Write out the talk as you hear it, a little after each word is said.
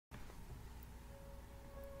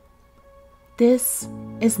This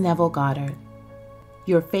is Neville Goddard.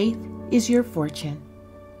 Your faith is your fortune.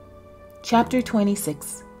 Chapter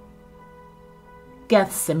 26.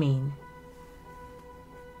 Gethsemane.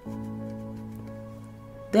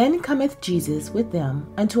 Then cometh Jesus with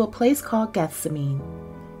them unto a place called Gethsemane,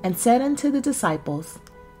 and said unto the disciples,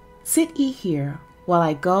 Sit ye here, while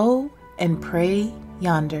I go and pray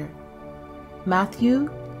yonder. Matthew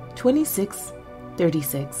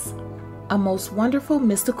 26:36. A most wonderful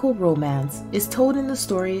mystical romance is told in the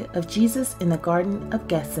story of Jesus in the Garden of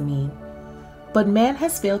Gethsemane, but man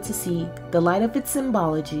has failed to see the light of its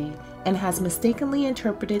symbology and has mistakenly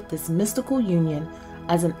interpreted this mystical union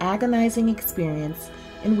as an agonizing experience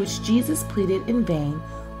in which Jesus pleaded in vain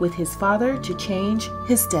with his Father to change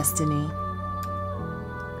his destiny.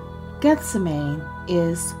 Gethsemane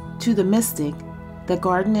is, to the mystic, the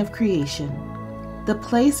garden of creation, the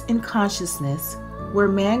place in consciousness where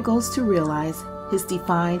man goes to realize his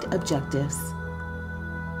defined objectives.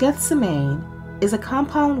 Gethsemane is a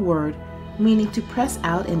compound word meaning to press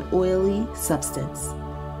out an oily substance.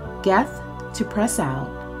 Geth, to press out,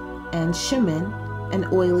 and shemen, an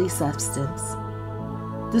oily substance.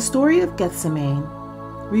 The story of Gethsemane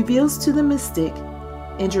reveals to the mystic,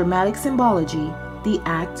 in dramatic symbology, the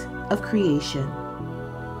act of creation.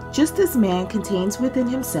 Just as man contains within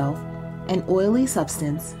himself an oily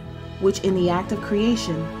substance, which in the act of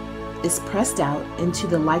creation is pressed out into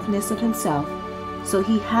the likeness of himself, so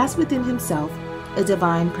he has within himself a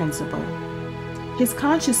divine principle. His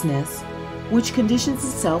consciousness, which conditions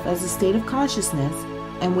itself as a state of consciousness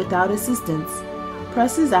and without assistance,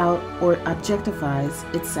 presses out or objectifies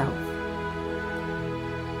itself.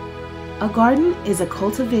 A garden is a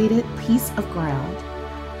cultivated piece of ground,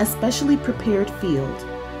 a specially prepared field,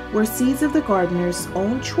 where seeds of the gardener's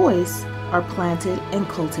own choice are planted and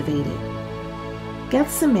cultivated.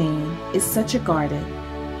 Gethsemane is such a garden,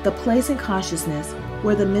 the place in consciousness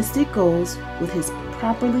where the mystic goes with his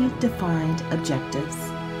properly defined objectives.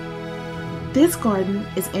 This garden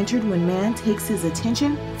is entered when man takes his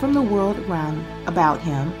attention from the world round about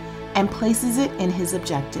him and places it in his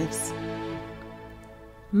objectives.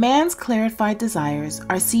 Man's clarified desires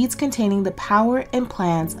are seeds containing the power and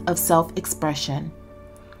plans of self-expression.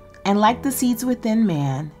 And like the seeds within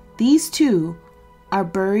man, these too are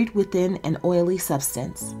buried within an oily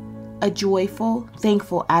substance, a joyful,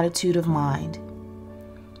 thankful attitude of mind.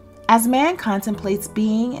 As man contemplates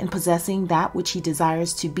being and possessing that which he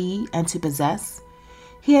desires to be and to possess,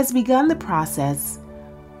 he has begun the process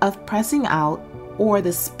of pressing out, or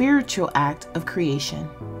the spiritual act of creation.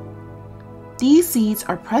 These seeds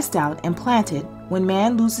are pressed out and planted when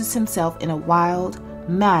man loses himself in a wild,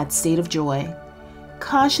 mad state of joy,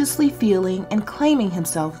 consciously feeling and claiming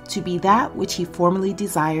himself to be that which he formerly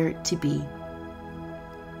desired to be.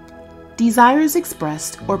 Desires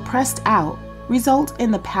expressed or pressed out result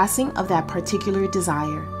in the passing of that particular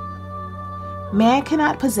desire. Man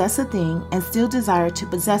cannot possess a thing and still desire to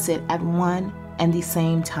possess it at one and the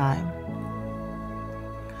same time.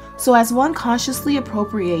 So as one consciously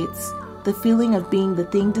appropriates the feeling of being the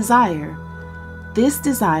thing desired, this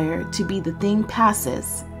desire to be the thing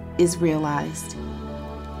passes, is realized.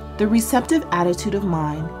 The receptive attitude of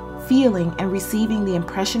mind, feeling and receiving the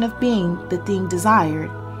impression of being the thing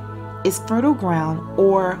desired, is fertile ground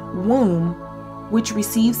or womb which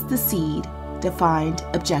receives the seed, defined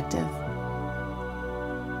objective.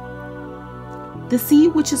 The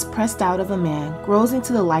seed which is pressed out of a man grows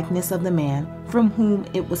into the likeness of the man from whom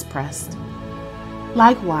it was pressed.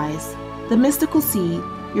 Likewise, the mystical seed,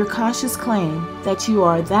 your conscious claim that you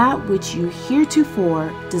are that which you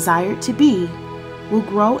heretofore desired to be, will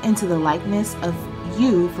grow into the likeness of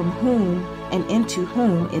you from whom and into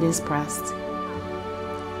whom it is pressed.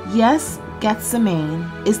 Yes, Gethsemane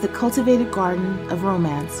is the cultivated garden of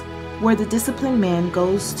romance, where the disciplined man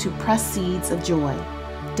goes to press seeds of joy,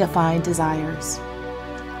 defined desires,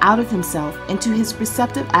 out of himself into his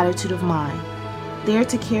receptive attitude of mind, there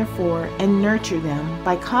to care for and nurture them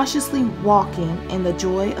by consciously walking in the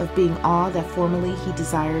joy of being all that formerly he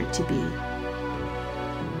desired to be.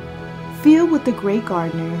 Feel with the great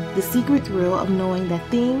gardener the secret thrill of knowing that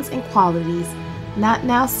things and qualities not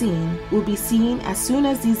now seen will be seen as soon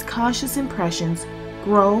as these conscious impressions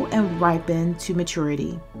grow and ripen to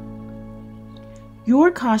maturity.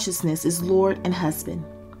 Your consciousness is Lord and husband.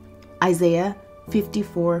 Isaiah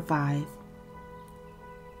 54:5.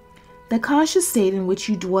 The conscious state in which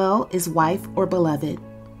you dwell is wife or beloved.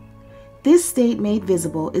 This state made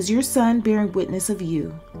visible is your son bearing witness of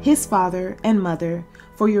you, his father and mother,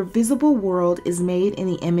 for your visible world is made in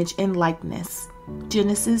the image and likeness,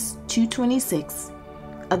 Genesis 2:26,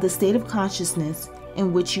 of the state of consciousness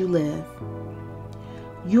in which you live.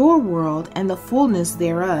 Your world and the fullness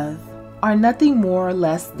thereof are nothing more or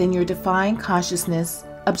less than your defined consciousness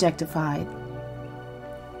objectified.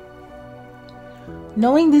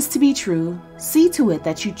 Knowing this to be true, see to it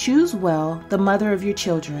that you choose well the mother of your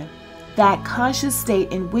children, that conscious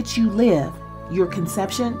state in which you live, your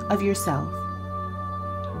conception of yourself.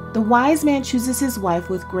 The wise man chooses his wife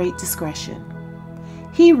with great discretion.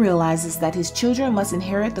 He realizes that his children must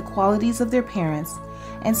inherit the qualities of their parents,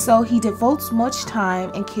 and so he devotes much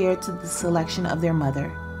time and care to the selection of their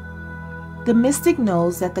mother. The mystic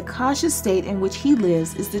knows that the conscious state in which he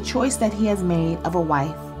lives is the choice that he has made of a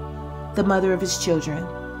wife, the mother of his children,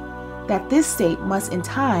 that this state must in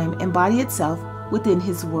time embody itself within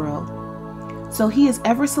his world. So he is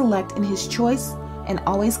ever select in his choice and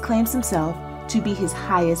always claims himself to be his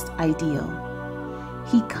highest ideal.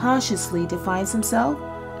 He consciously defines himself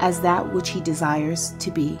as that which he desires to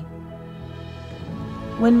be.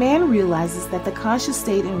 When man realizes that the conscious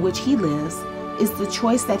state in which he lives is the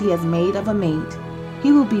choice that he has made of a mate,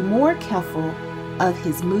 he will be more careful of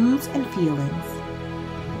his moods and feelings.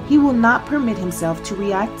 He will not permit himself to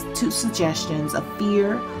react to suggestions of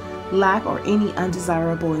fear, lack, or any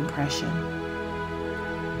undesirable impression.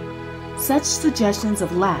 Such suggestions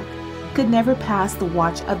of lack could never pass the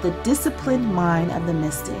watch of the disciplined mind of the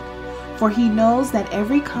mystic, for he knows that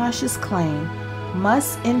every conscious claim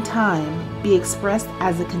must in time be expressed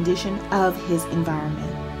as a condition of his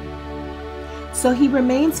environment. So he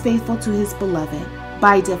remains faithful to his beloved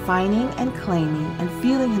by defining and claiming and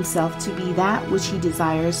feeling himself to be that which he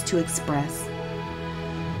desires to express.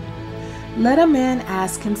 Let a man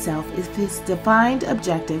ask himself if his defined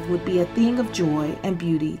objective would be a thing of joy and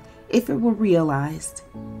beauty if it were realized.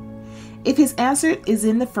 If his answer is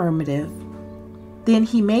in the affirmative, then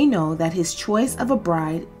he may know that his choice of a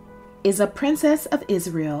bride is a princess of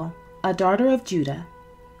Israel, a daughter of Judah.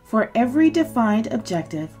 For every defined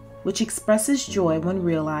objective which expresses joy when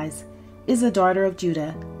realized is a daughter of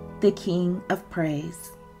Judah, the King of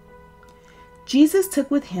praise. Jesus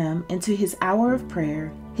took with him into his hour of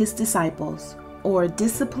prayer his disciples, or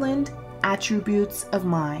disciplined attributes of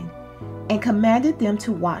mind, and commanded them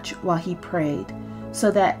to watch while he prayed,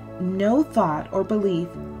 so that no thought or belief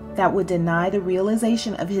that would deny the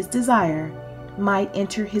realization of his desire might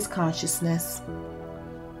enter his consciousness.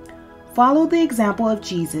 Follow the example of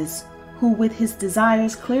Jesus, who with his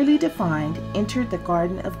desires clearly defined entered the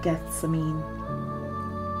Garden of Gethsemene,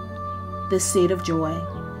 the state of joy,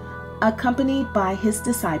 accompanied by his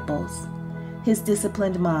disciples, his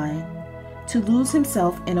disciplined mind, to lose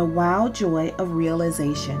himself in a wild joy of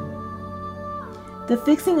realization. The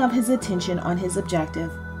fixing of his attention on his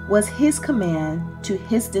objective was his command to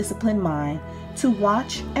his disciplined mind to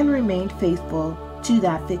watch and remain faithful to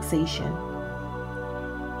that fixation.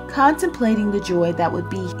 Contemplating the joy that would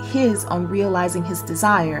be his on realizing his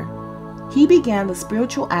desire, he began the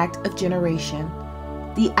spiritual act of generation,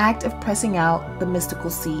 the act of pressing out the mystical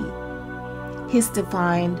seed, his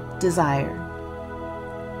defined desire.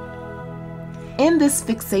 In this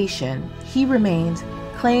fixation, he remained,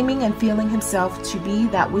 claiming and feeling himself to be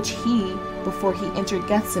that which he, before he entered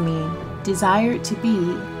Gethsemane, desired to be,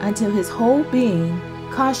 until his whole being,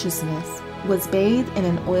 consciousness, was bathed in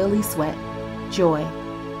an oily sweat, joy,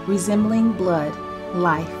 resembling blood,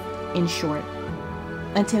 life, in short,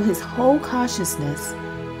 until his whole consciousness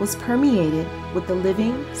was permeated with the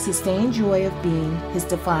living, sustained joy of being his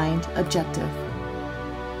defined objective.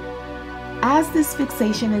 As this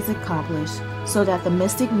fixation is accomplished, so that the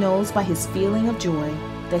mystic knows by his feeling of joy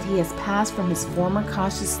that he has passed from his former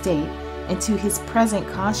conscious state into his present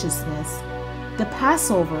consciousness, the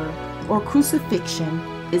Passover or crucifixion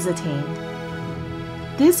is attained.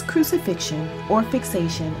 This crucifixion or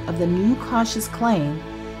fixation of the new conscious claim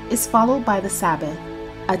is followed by the Sabbath,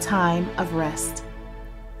 a time of rest.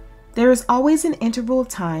 There is always an interval of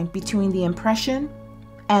time between the impression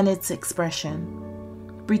and its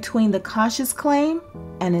expression, between the conscious claim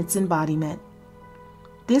and its embodiment.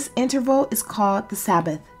 This interval is called the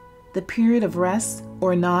Sabbath, the period of rest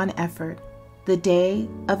or non-effort, the day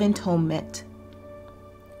of atonement.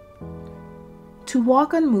 To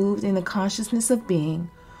walk unmoved in the consciousness of being,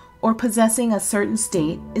 or possessing a certain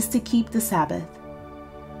state, is to keep the Sabbath.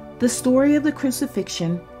 The story of the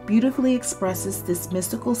crucifixion beautifully expresses this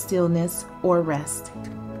mystical stillness or rest.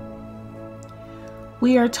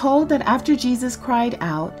 We are told that after Jesus cried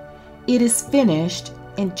out, "It is finished,"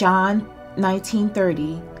 in John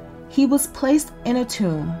 19:30, he was placed in a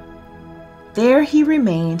tomb. There he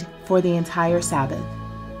remained for the entire Sabbath.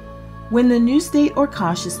 When the new state or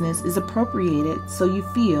consciousness is appropriated, so you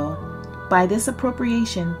feel, by this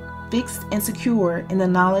appropriation, fixed and secure in the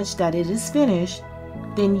knowledge that it is finished,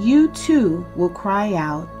 then you too will cry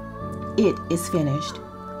out, "It is finished,"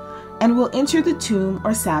 and will enter the tomb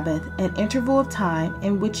or Sabbath, an interval of time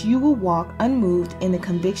in which you will walk unmoved in the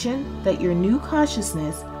conviction that your new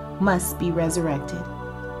consciousness must be resurrected,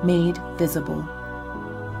 made visible.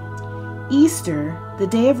 Easter, the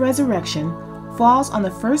day of resurrection, falls on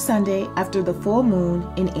the first Sunday after the full moon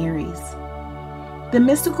in Aries. The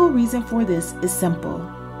mystical reason for this is simple.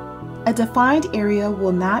 A defined area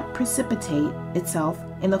will not precipitate itself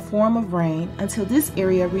in the form of rain until this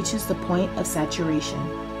area reaches the point of saturation.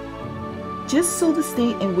 Just so the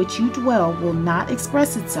state in which you dwell will not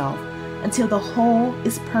express itself until the whole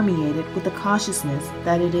is permeated with the consciousness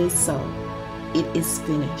that it is so. It is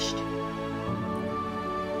finished.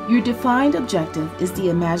 Your defined objective is the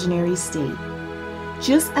imaginary state.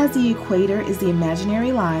 Just as the equator is the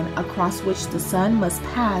imaginary line across which the sun must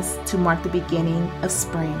pass to mark the beginning of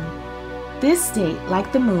spring. This state,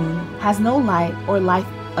 like the moon, has no light or life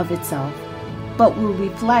of itself, but will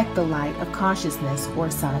reflect the light of consciousness or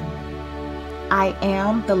sun. I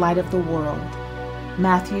am the light of the world.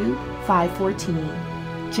 Matthew 5:14,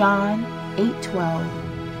 John 8:12,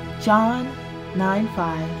 John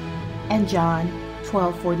 9:5, and John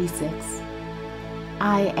 12:46.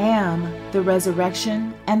 I am the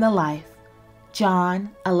resurrection and the life. John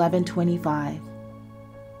 11:25.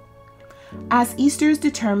 As Easter is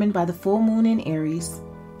determined by the full moon in Aries,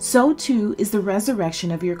 so too is the resurrection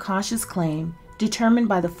of your conscious claim determined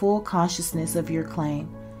by the full consciousness of your claim,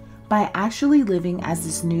 by actually living as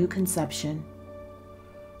this new conception.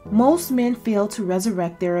 Most men fail to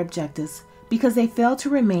resurrect their objectives because they fail to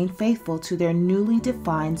remain faithful to their newly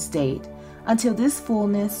defined state until this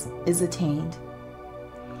fullness is attained.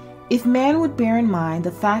 If man would bear in mind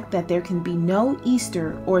the fact that there can be no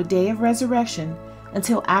Easter or day of resurrection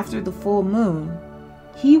until after the full moon,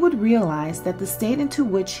 he would realize that the state into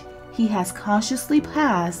which he has consciously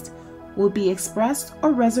passed will be expressed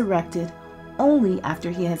or resurrected only after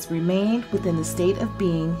he has remained within the state of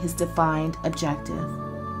being his defined objective.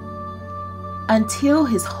 Until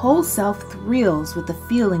his whole self thrills with the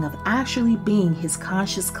feeling of actually being his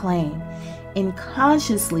conscious claim, in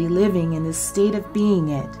consciously living in this state of being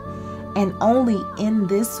it, and only in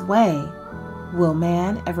this way will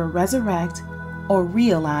man ever resurrect or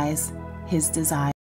realize his desire.